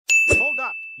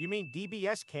You mean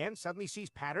DBSCAN suddenly sees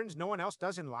patterns no one else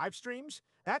does in live streams?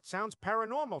 That sounds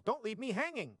paranormal. Don't leave me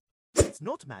hanging. It's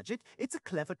not magic, it's a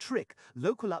clever trick.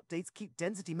 Local updates keep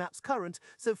density maps current,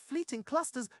 so fleeting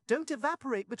clusters don't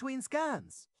evaporate between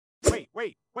scans.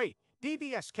 Wait.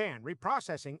 DBSCAN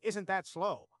reprocessing isn't that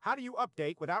slow. How do you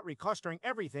update without reclustering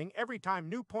everything every time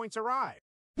new points arrive?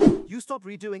 You stop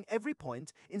redoing every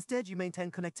point. Instead, you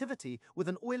maintain connectivity with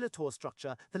an Euler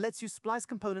structure that lets you splice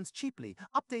components cheaply,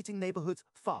 updating neighborhoods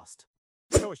fast.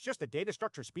 So it's just a data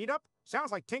structure speedup?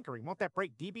 Sounds like tinkering. Won't that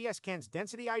break DBSCAN's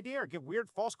density idea or give weird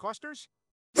false clusters?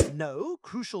 No,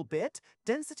 crucial bit,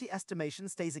 density estimation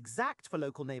stays exact for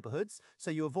local neighborhoods, so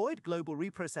you avoid global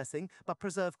reprocessing but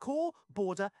preserve core,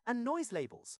 border, and noise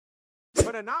labels.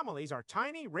 But anomalies are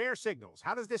tiny, rare signals.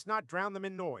 How does this not drown them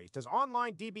in noise? Does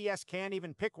online DBSCAN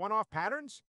even pick one-off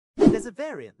patterns? There's a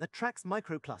variant that tracks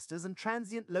microclusters and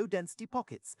transient low-density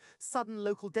pockets. Sudden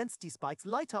local density spikes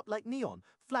light up like neon,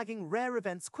 flagging rare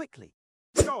events quickly.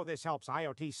 So this helps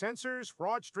IoT sensors,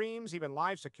 fraud streams, even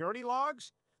live security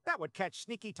logs? That would catch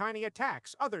sneaky tiny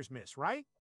attacks others miss, right?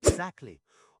 Exactly.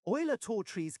 Euler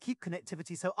trees keep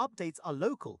connectivity so updates are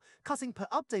local, cutting per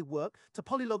update work to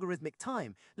polylogarithmic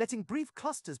time, letting brief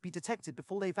clusters be detected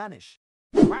before they vanish.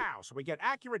 Wow, so we get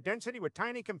accurate density with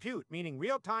tiny compute, meaning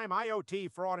real-time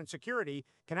IoT fraud and security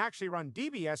can actually run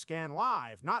DBSCAN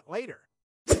live, not later.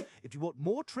 If you want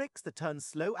more tricks that turn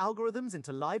slow algorithms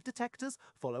into live detectors,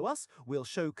 follow us. We'll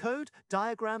show code,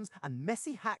 diagrams, and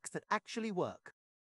messy hacks that actually work.